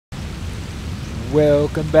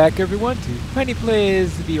Welcome back everyone to Tiny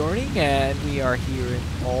Plays Beorning, and we are here in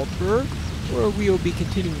Aldberg, where we will be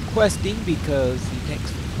continuing questing because the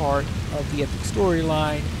next part of the epic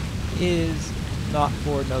storyline is not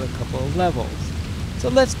for another couple of levels. So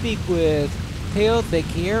let's speak with Tail Thick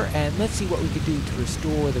here, and let's see what we can do to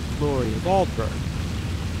restore the glory of Aldberg.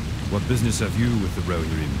 What business have you with the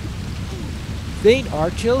Rohirrim? Thane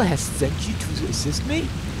Archill has sent you to assist me?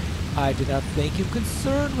 I do not think him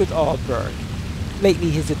concerned with Aldberg.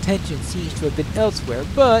 Lately his attention seems to have been elsewhere,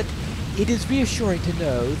 but it is reassuring to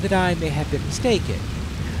know that I may have been mistaken.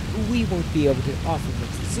 We won't be able to offer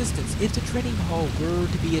much resistance if the training hall were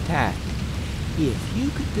to be attacked. If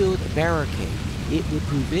you could build a barricade, it would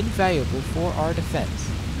prove invaluable for our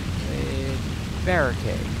defense. A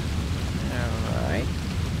barricade. Alright.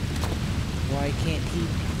 Why can't he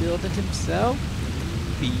build it himself?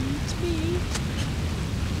 Beats me.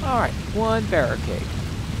 Alright, one barricade.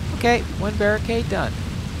 Okay, one barricade done.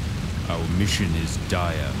 Our mission is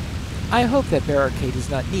dire. I hope that barricade is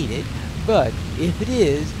not needed, but if it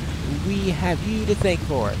is, we have you to thank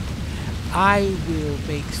for it. I will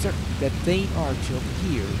make certain that Thane Archill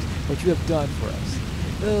hears what you have done for us.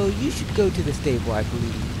 Though you should go to the stable, I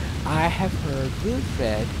believe. I have heard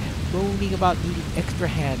Wilfred moaning about needing extra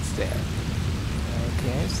hands there.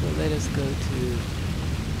 Okay, so let us go to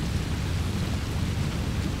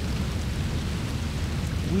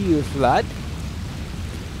Wilfred,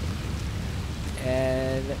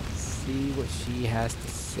 and let's see what she has to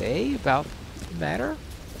say about the matter.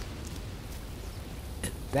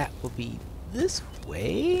 And that will be this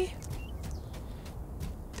way.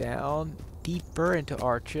 Down deeper into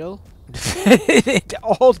Archill. Into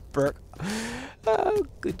Aldberg. Oh,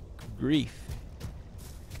 good grief.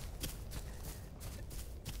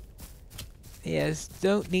 Yes,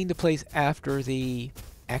 don't name the place after the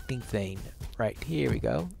acting Thane. Right, here we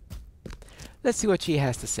go. Let's see what she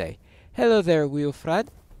has to say. Hello there,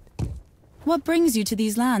 Wilfred. What brings you to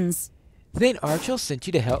these lands? Thane Archill sent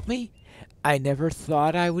you to help me? I never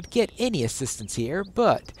thought I would get any assistance here,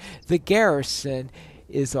 but the garrison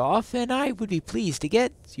is off and I would be pleased to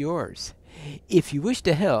get yours. If you wish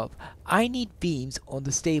to help, I need beams on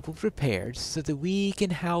the stables repaired so that we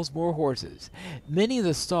can house more horses. Many of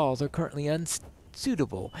the stalls are currently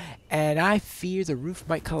unsuitable, and I fear the roof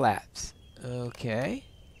might collapse. Okay.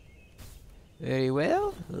 Very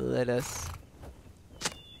well. Let us...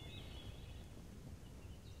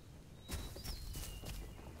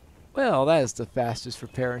 Well, that is the fastest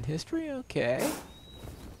repair in history. Okay.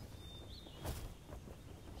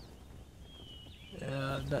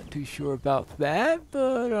 I'm not too sure about that,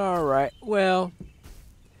 but alright. Well,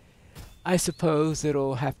 I suppose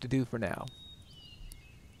it'll have to do for now.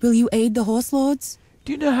 Will you aid the horse lords?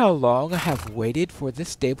 Do you know how long I have waited for this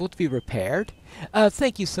stable to be repaired?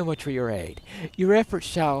 Thank you so much for your aid. Your efforts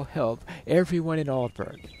shall help everyone in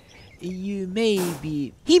Aldberg. He may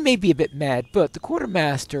be a bit mad, but the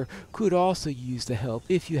quartermaster could also use the help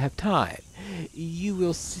if you have time. You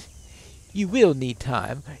will need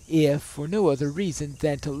time, if for no other reason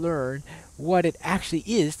than to learn what it actually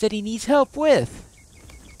is that he needs help with.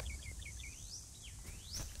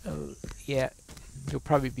 Oh, yeah. He'll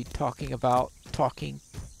probably be talking about talking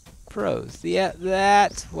crows. Yeah,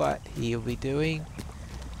 that's what he'll be doing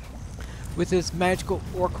with his magical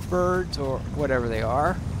orc birds, or whatever they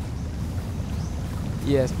are.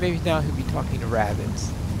 Yes, maybe now he'll be talking to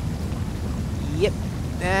rabbits. Yep,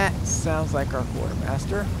 that sounds like our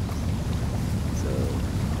quartermaster. So,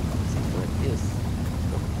 let's see what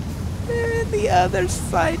is the other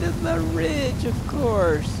side of the ridge, of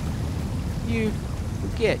course. You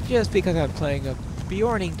forget, just because I'm playing a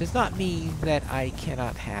Beorning does not mean that I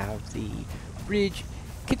cannot have the bridge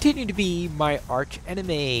continue to be my arch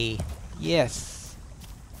enemy. Yes.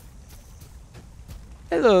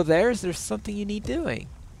 Hello there, is there something you need doing?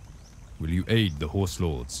 Will you aid the horse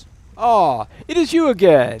lords? Ah, it is you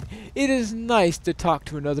again. It is nice to talk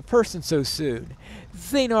to another person so soon.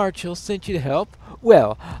 Thane Archill sent you to help.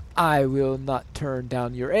 Well, I will not turn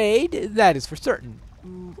down your aid, that is for certain.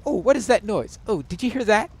 Oh, what is that noise? Oh, did you hear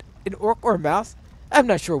that? An orc or a mouse? I'm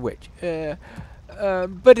not sure which.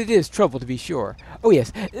 But it is trouble to be sure. Oh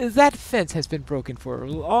yes, that fence has been broken for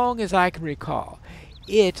as long as I can recall.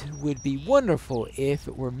 It would be wonderful if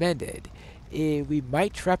it were mended. We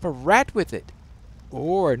might trap a rat with it.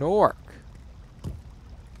 Or an orc.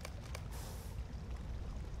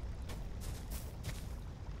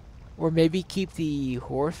 Or maybe keep the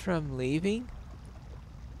horse from leaving.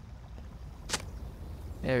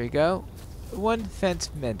 There we go. One fence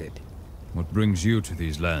mended. What brings you to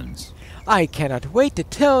these lands? I cannot wait to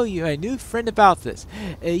tell you, a new friend, about this.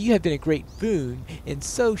 You have been a great boon in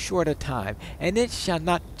so short a time, and it shall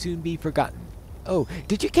not soon be forgotten. Oh,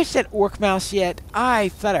 did you catch that orc mouse yet? I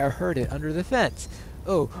thought I heard it under the fence.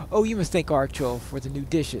 Oh, you must thank Archel for the new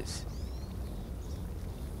dishes.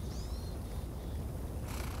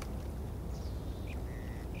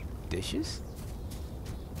 Dishes?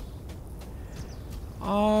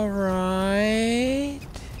 Alright.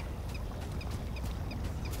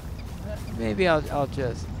 Maybe I'll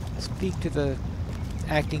just speak to the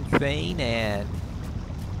acting Thane and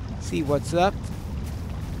see what's up.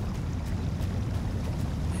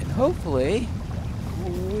 And hopefully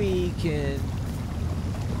we can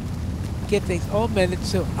get things all mended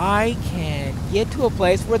so I can get to a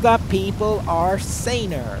place where the people are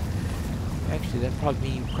saner. Actually, that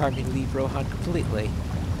probably require me to leave Rohan completely.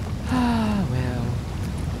 Ah, well.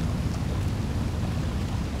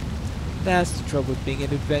 That's the trouble with being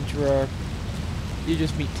an adventurer. You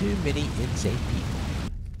just meet too many insane people.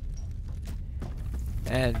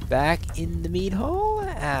 And back in the meat hole,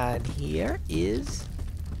 and here is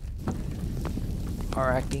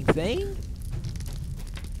our acting Thane.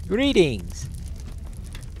 Greetings.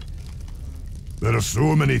 There are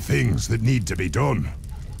so many things that need to be done.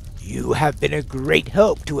 You have been a great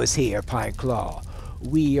help to us here, Pineclaw.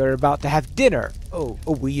 We are about to have dinner. Oh,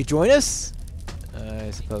 will you join us?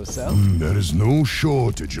 I suppose so. There is no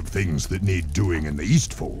shortage of things that need doing in the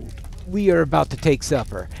Eastfold. We are about to take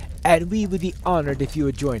supper, and we would be honored if you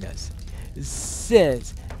would join us.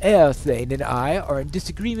 Since Eothane and I are in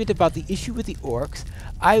disagreement about the issue with the orcs,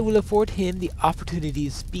 I will afford him the opportunity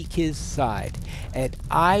to speak his side, and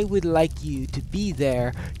I would like you to be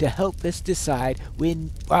there to help us decide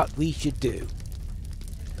what we should do.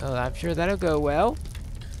 Well, I'm sure that'll go well.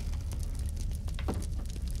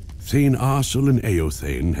 Thane Arsel and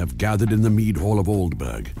Eothane have gathered in the mead hall of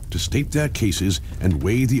Oldburg to state their cases and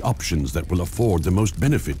weigh the options that will afford the most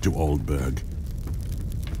benefit to Oldburg.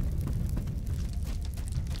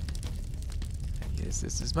 I guess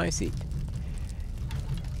this is my seat.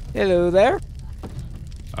 Hello there.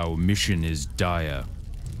 Our mission is dire.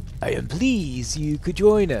 I am pleased you could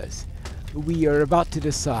join us. We are about to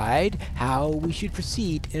decide how we should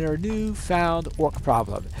proceed in our newfound orc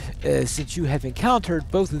problem. Since you have encountered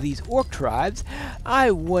both of these orc tribes,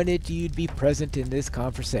 I wanted you to be present in this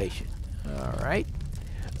conversation. Alright.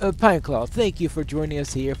 Pineclaw, thank you for joining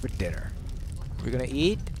us here for dinner. We're gonna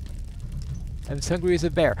eat. I'm as hungry as a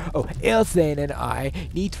bear. Oh, Eothane and I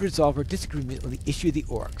need to resolve our disagreement on the issue of the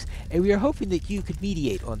orcs, and we are hoping that you could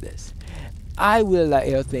mediate on this. I will allow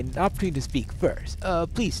Eothane an opportunity to speak first.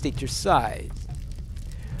 Please state your sides.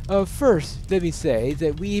 First, let me say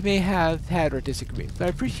that we may have had our disagreements, but I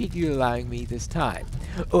appreciate you allowing me this time.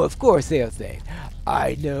 Oh, of course, Eothane.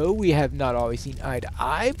 I know we have not always seen eye to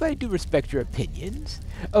eye, but I do respect your opinions.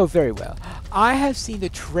 Oh, very well. I have seen the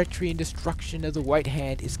treachery and destruction of the White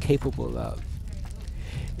Hand is capable of.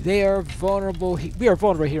 They are vulnerable. We are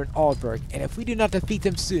vulnerable here in Oldburg, and if we do not defeat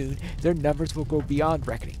them soon, their numbers will go beyond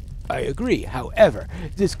reckoning. I agree. However,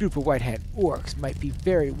 this group of White Hand orcs might be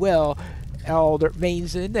very well all that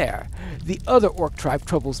remains in there. The other orc tribe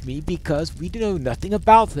troubles me because we know nothing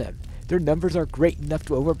about them. Their numbers are great enough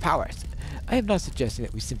to overpower us. I am not suggesting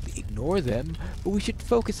that we simply ignore them, but we should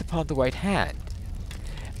focus upon the White Hand.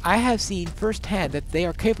 I have seen firsthand that they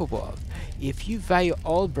are capable of. If you value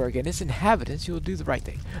Oldburg and its inhabitants, you will do the right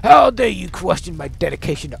thing. How dare you question my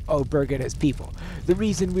dedication to Oldburg and its people? The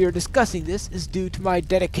reason we are discussing this is due to my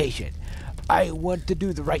dedication. I want to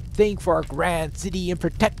do the right thing for our grand city and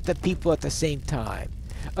protect the people at the same time.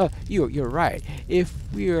 You're right. If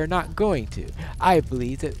we are not going to, I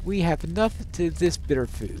believe that we have enough to this bitter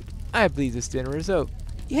food. I believe this dinner is over.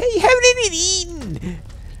 Yeah, you haven't even eaten!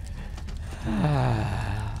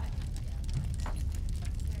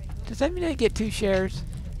 Does that mean I get 2 shares?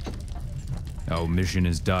 Our mission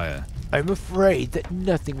is dire. I'm afraid that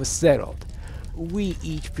nothing was settled. We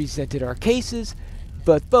each presented our cases,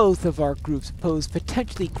 but both of our groups pose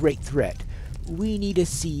potentially great threat. We need to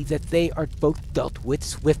see that they are both dealt with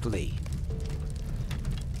swiftly.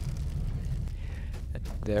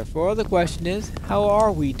 Therefore, the question is, how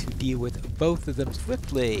are we to deal with both of them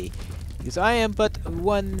swiftly? Because I am but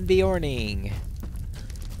one Beorning,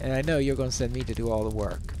 and I know you're going to send me to do all the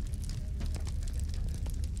work.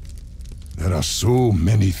 There are so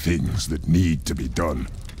many things that need to be done.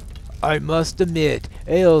 I must admit,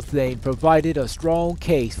 Eothane provided a strong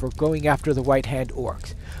case for going after the White Hand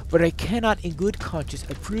orcs, but I cannot in good conscience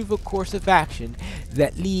approve a course of action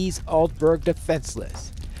that leaves Oldburg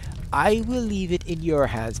defenseless. I will leave it in your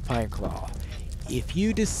hands, Pineclaw. If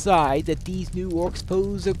you decide that these new orcs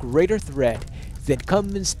pose a greater threat, then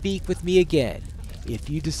come and speak with me again. If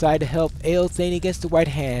you decide to help Eothane against the White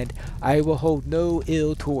Hand, I will hold no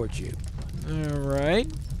ill towards you.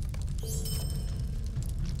 Alright.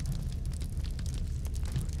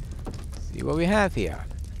 See what we have here.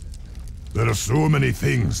 There are so many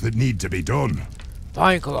things that need to be done.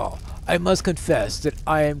 Pineclaw, I must confess that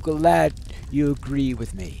I am glad you agree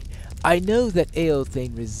with me. I know that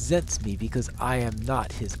Eothane resents me because I am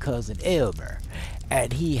not his cousin Aylmer,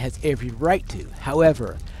 and he has every right to.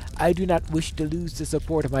 However, I do not wish to lose the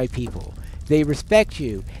support of my people. They respect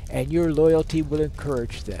you, and your loyalty will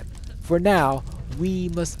encourage them. For now, we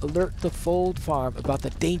must alert the Fold Farm about the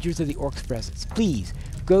dangers of the orcs' presence. Please,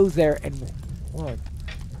 go there and... Well,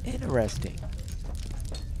 interesting.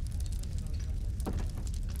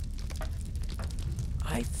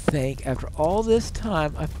 I think after all this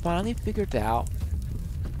time, I finally figured out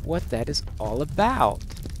what that is all about.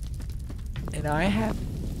 And I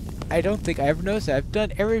don't think I ever noticed that. I've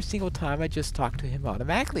done every single time I just talked to him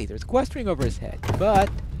automatically. There's a quest ring over his head, but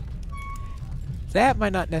that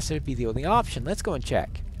might not necessarily be the only option. Let's go and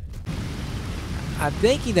check. I'm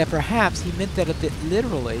thinking that perhaps he meant that a bit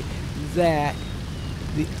literally, that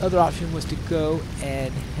the other option was to go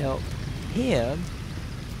and help him,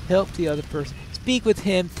 help the other person, speak with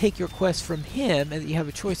him, take your quest from him, and that you have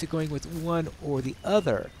a choice of going with one or the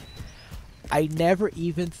other. I never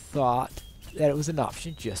even thought that it was an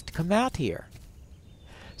option just to come out here.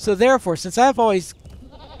 So therefore, since I've always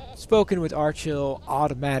spoken with Archil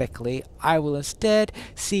automatically, I will instead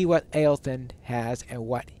see what Eothane has and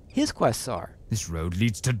what his quests are. This road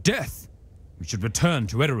leads to death. We should return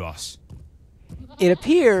to Edoras. It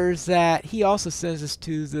appears that he also sends us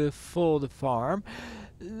to the Fold Farm,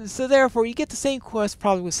 so therefore you get the same quest,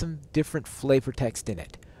 probably with some different flavor text in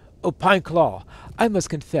it. Oh, Pineclaw, I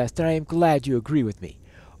must confess that I am glad you agree with me.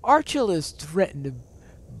 Archil is threatened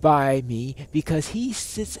by me because he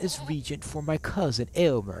sits as regent for my cousin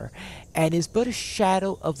Aylmer, and is but a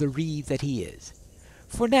shadow of the reeve that he is.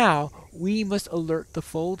 For now, we must alert the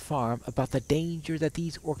Fold Farm about the danger that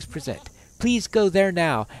these orcs present. Please go there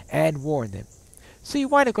now and warn them. So you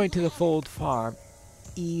wind up going to the Fold Farm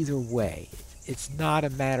either way. It's not a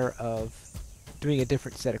matter of doing a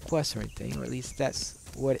different set of quests or anything, or at least that's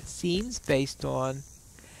what it seems based on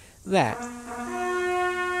that.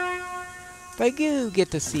 But I do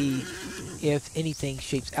get to see if anything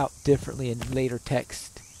shapes out differently in later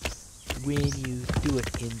text when you do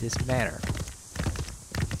it in this manner.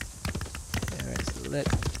 Alright, so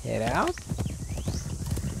let's head out.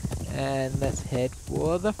 And let's head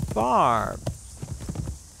for the farm.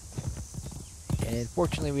 And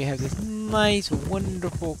fortunately we have this nice,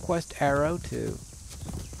 wonderful quest arrow to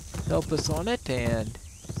help us on it. And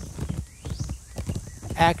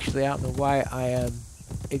actually, I don't know why I am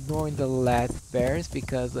ignoring the last bears,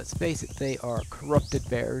 because let's face it, they are corrupted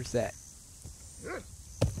bears that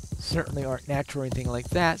certainly aren't natural or anything like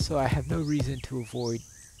that, so I have no reason to avoid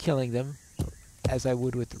killing them as I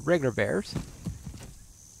would with regular bears.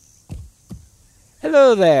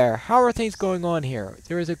 Hello there! How are things going on here?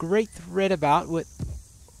 There is a great thread about with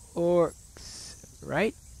orcs,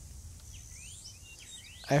 right?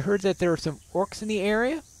 I heard that there are some orcs in the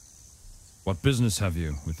area? What business have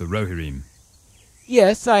you with the Rohirrim?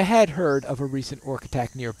 Yes, I had heard of a recent orc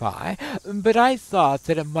attack nearby, but I thought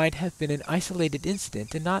that it might have been an isolated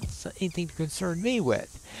incident and not anything to concern me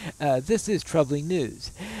with. This is troubling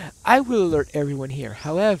news. I will alert everyone here.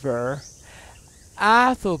 However,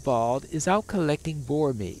 Athelbald is out collecting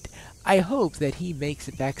boar meat. I hope that he makes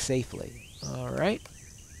it back safely. Alright.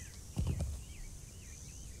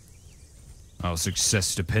 Our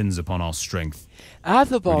success depends upon our strength.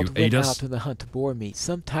 Athelbald went out on the hunt to boar meat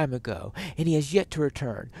some time ago, and he has yet to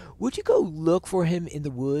return. Would you go look for him in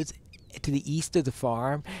the woods to the east of the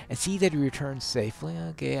farm and see that he returns safely?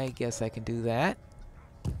 Okay, I guess I can do that.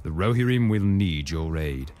 The Rohirrim will need your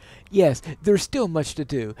aid. Yes, there's still much to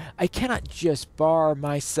do. I cannot just bar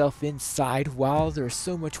myself inside while there's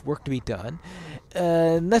so much work to be done.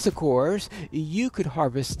 Unless, of course, you could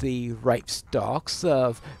harvest the ripe stalks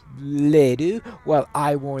of Ledu while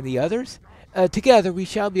I warn the others. Together we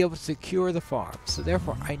shall be able to secure the farm. So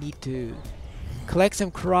therefore I need to collect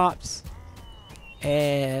some crops,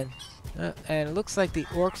 and it looks like the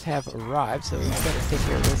orcs have arrived, so we're going to take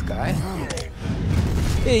care of this guy.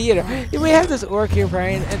 You know, we have this orc here,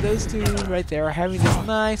 Brian, and those two right there are having this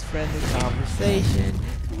nice, friendly conversation.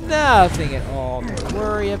 Nothing at all to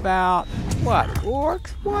worry about. What,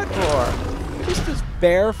 orcs? What orc? Just this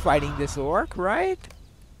bear fighting this orc, right?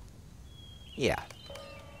 Yeah.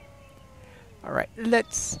 Alright,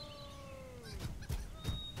 let's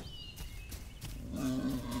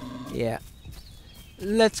Yeah.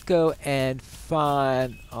 Let's go and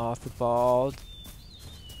find Arthibald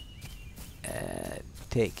and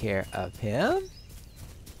take care of him.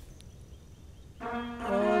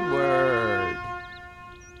 Onward.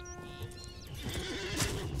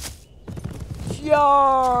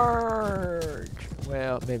 Charge!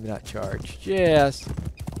 Well, maybe not charge. Just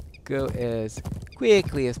go as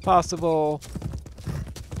quickly as possible.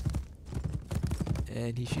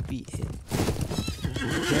 And he should be in.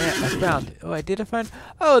 Yeah, I found it. Oh, I did find.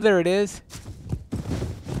 Oh, there it is.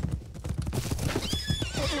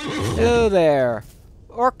 Hello there.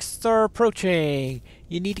 Orcs are approaching.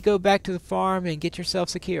 You need to go back to the farm and get yourself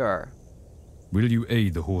secure. Will you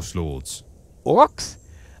aid the horse lords? Orcs?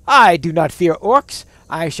 I do not fear orcs.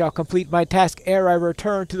 I shall complete my task ere I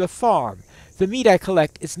return to the farm. The meat I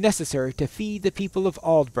collect is necessary to feed the people of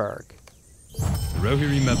Aldberg. The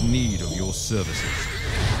Rohirrim have need of your services.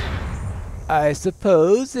 I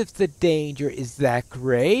suppose if the danger is that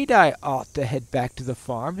great, I ought to head back to the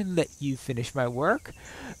farm and let you finish my work.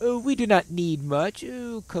 We do not need much.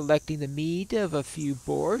 Collecting the meat of a few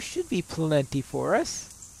boars should be plenty for us.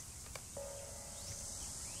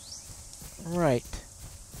 Right.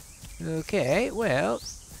 Okay, well.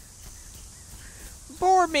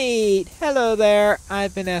 Boar meat! Hello there.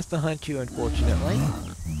 I've been asked to hunt you, unfortunately.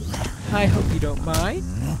 I hope you don't mind.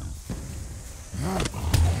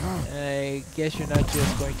 I guess you're not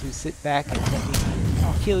just going to sit back and let me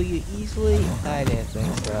kill you easily? I didn't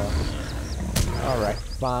think so. Alright,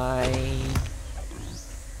 fine.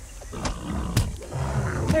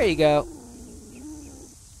 There you go.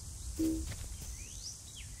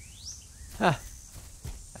 Huh.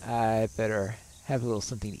 I better have a little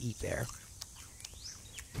something to eat there.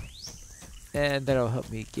 And that'll help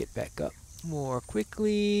me get back up more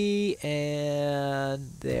quickly. And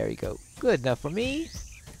there you go. Good enough for me.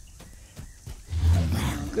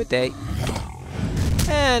 Good day.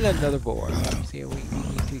 And another boar. See, we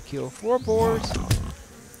need to kill 4 boars.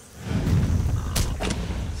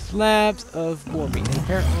 Slabs of boar meat.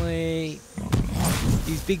 Apparently,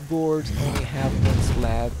 these big boars only have 1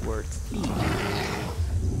 slab worth each.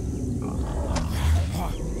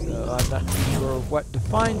 So I'm not sure what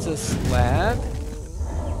defines a slab.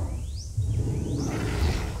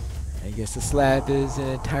 I guess a slab is an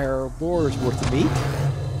entire boar's worth of meat.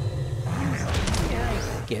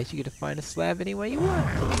 I guess you can define a slab any way you want.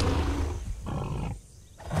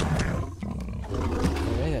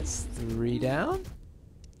 Alright, that's 3 down.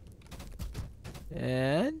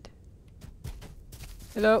 And...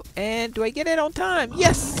 hello, and do I get it on time?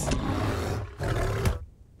 Yes!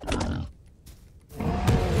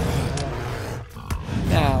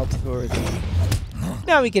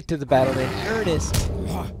 Now we get to the battle in earnest.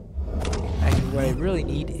 Actually, what I really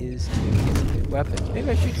need is to get some good weapons. Maybe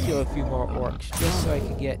I should kill a few more orcs just so I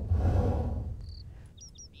can get,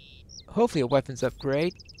 hopefully, a weapons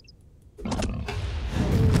upgrade.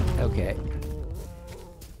 Okay.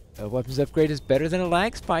 A weapons upgrade is better than a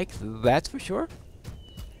lag spike, that's for sure.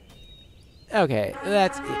 Okay,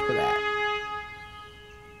 that's it for that.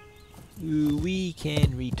 We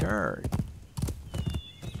can return.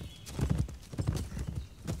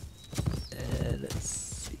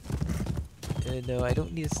 Let's see. No, I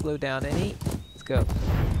don't need to slow down any. Let's go.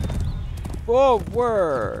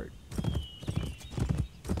 Forward!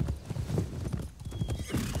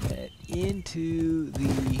 And into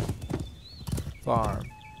the farm.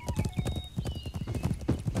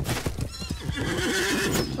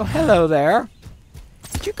 Oh, hello there.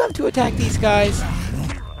 Did you come to attack these guys?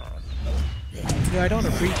 You know, I don't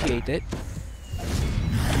appreciate it.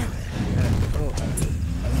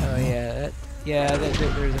 Yeah, there's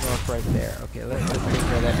an orc right there. Okay, let's take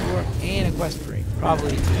care of that orc and a quest ring.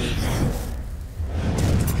 Probably to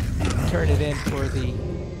turn it in for the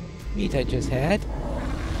meat I just had.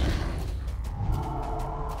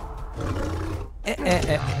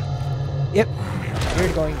 Yep,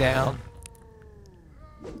 you're going down.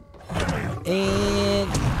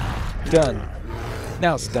 And done.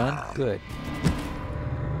 Now it's done. Good.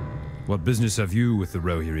 What business have you with the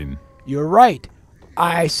Rohirrim? You're right.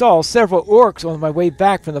 I saw several orcs on my way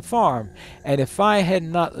back from the farm, and if I had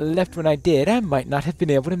not left when I did, I might not have been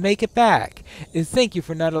able to make it back. And thank you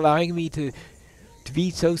for not allowing me to be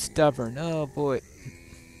so stubborn. Oh boy.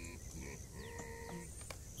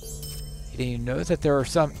 You didn't even notice that there are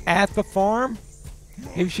some at the farm?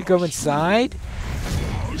 Maybe we should go inside?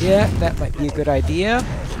 Yeah, that might be a good idea.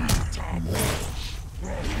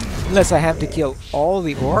 Unless I have to kill all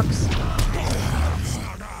the orcs.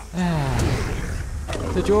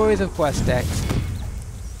 The joys of quest X.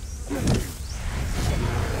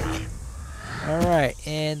 Alright,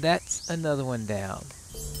 and that's another one down.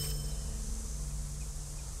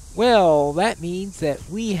 Well, that means that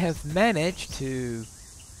we have managed to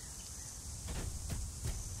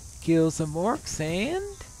kill some orcs and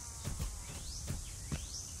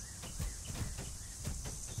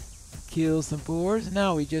kill some boars.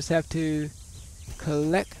 Now we just have to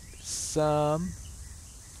collect some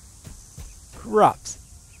crops.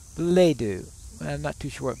 Bledu. I'm not too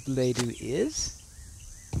sure what Bledu is.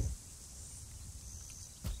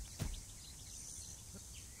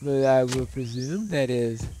 But I will presume that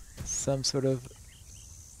is some sort of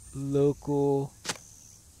local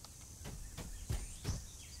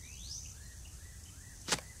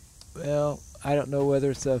well, I don't know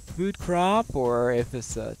whether it's a food crop or if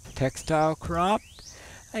it's a textile crop.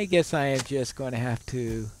 I guess I am just going to have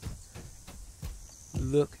to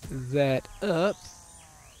look that up.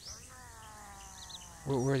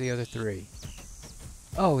 Where were the other three?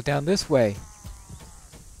 Oh, down this way.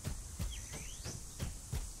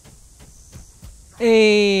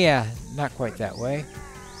 Yeah, not quite that way.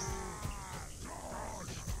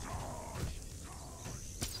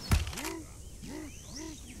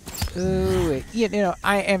 Oh, wait. You know,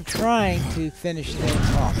 I am trying to finish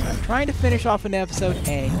things off. I'm trying to finish off an episode,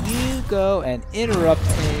 and you go and interrupt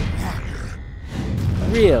me.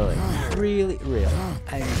 Really? Really? Really?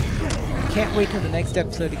 I can't wait till the next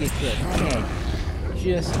episode to get good. Can you?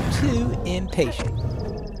 Just too impatient.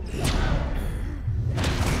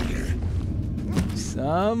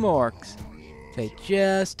 Some orcs, they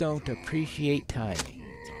just don't appreciate timing.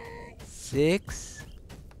 6,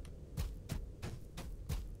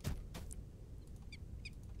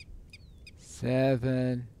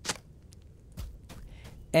 7,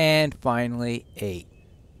 and finally 8.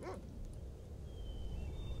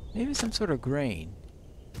 Maybe some sort of grain.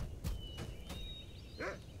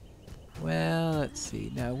 Well, let's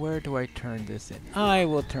see. Now, where do I turn this in? I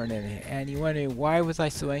will turn it in. And you wondering why was I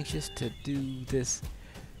so anxious to do this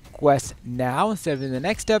quest now instead of in the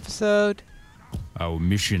next episode? Our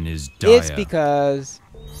mission is dire. It's because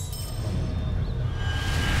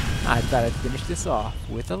I thought I'd finish this off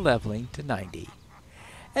with a leveling to 90.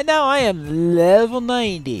 And now I am level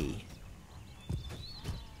 90.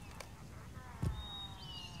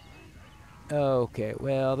 Okay,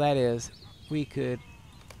 well, that is, we could,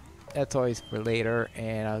 that's always for later,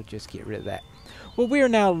 and I'll just get rid of that. Well, we are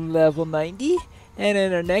now level 90, and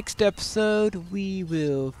in our next episode, we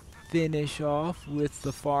will finish off with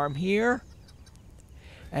the farm here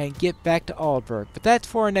and get back to Aldburg. But that's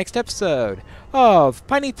for our next episode of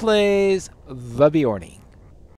Piney Plays The Beorning.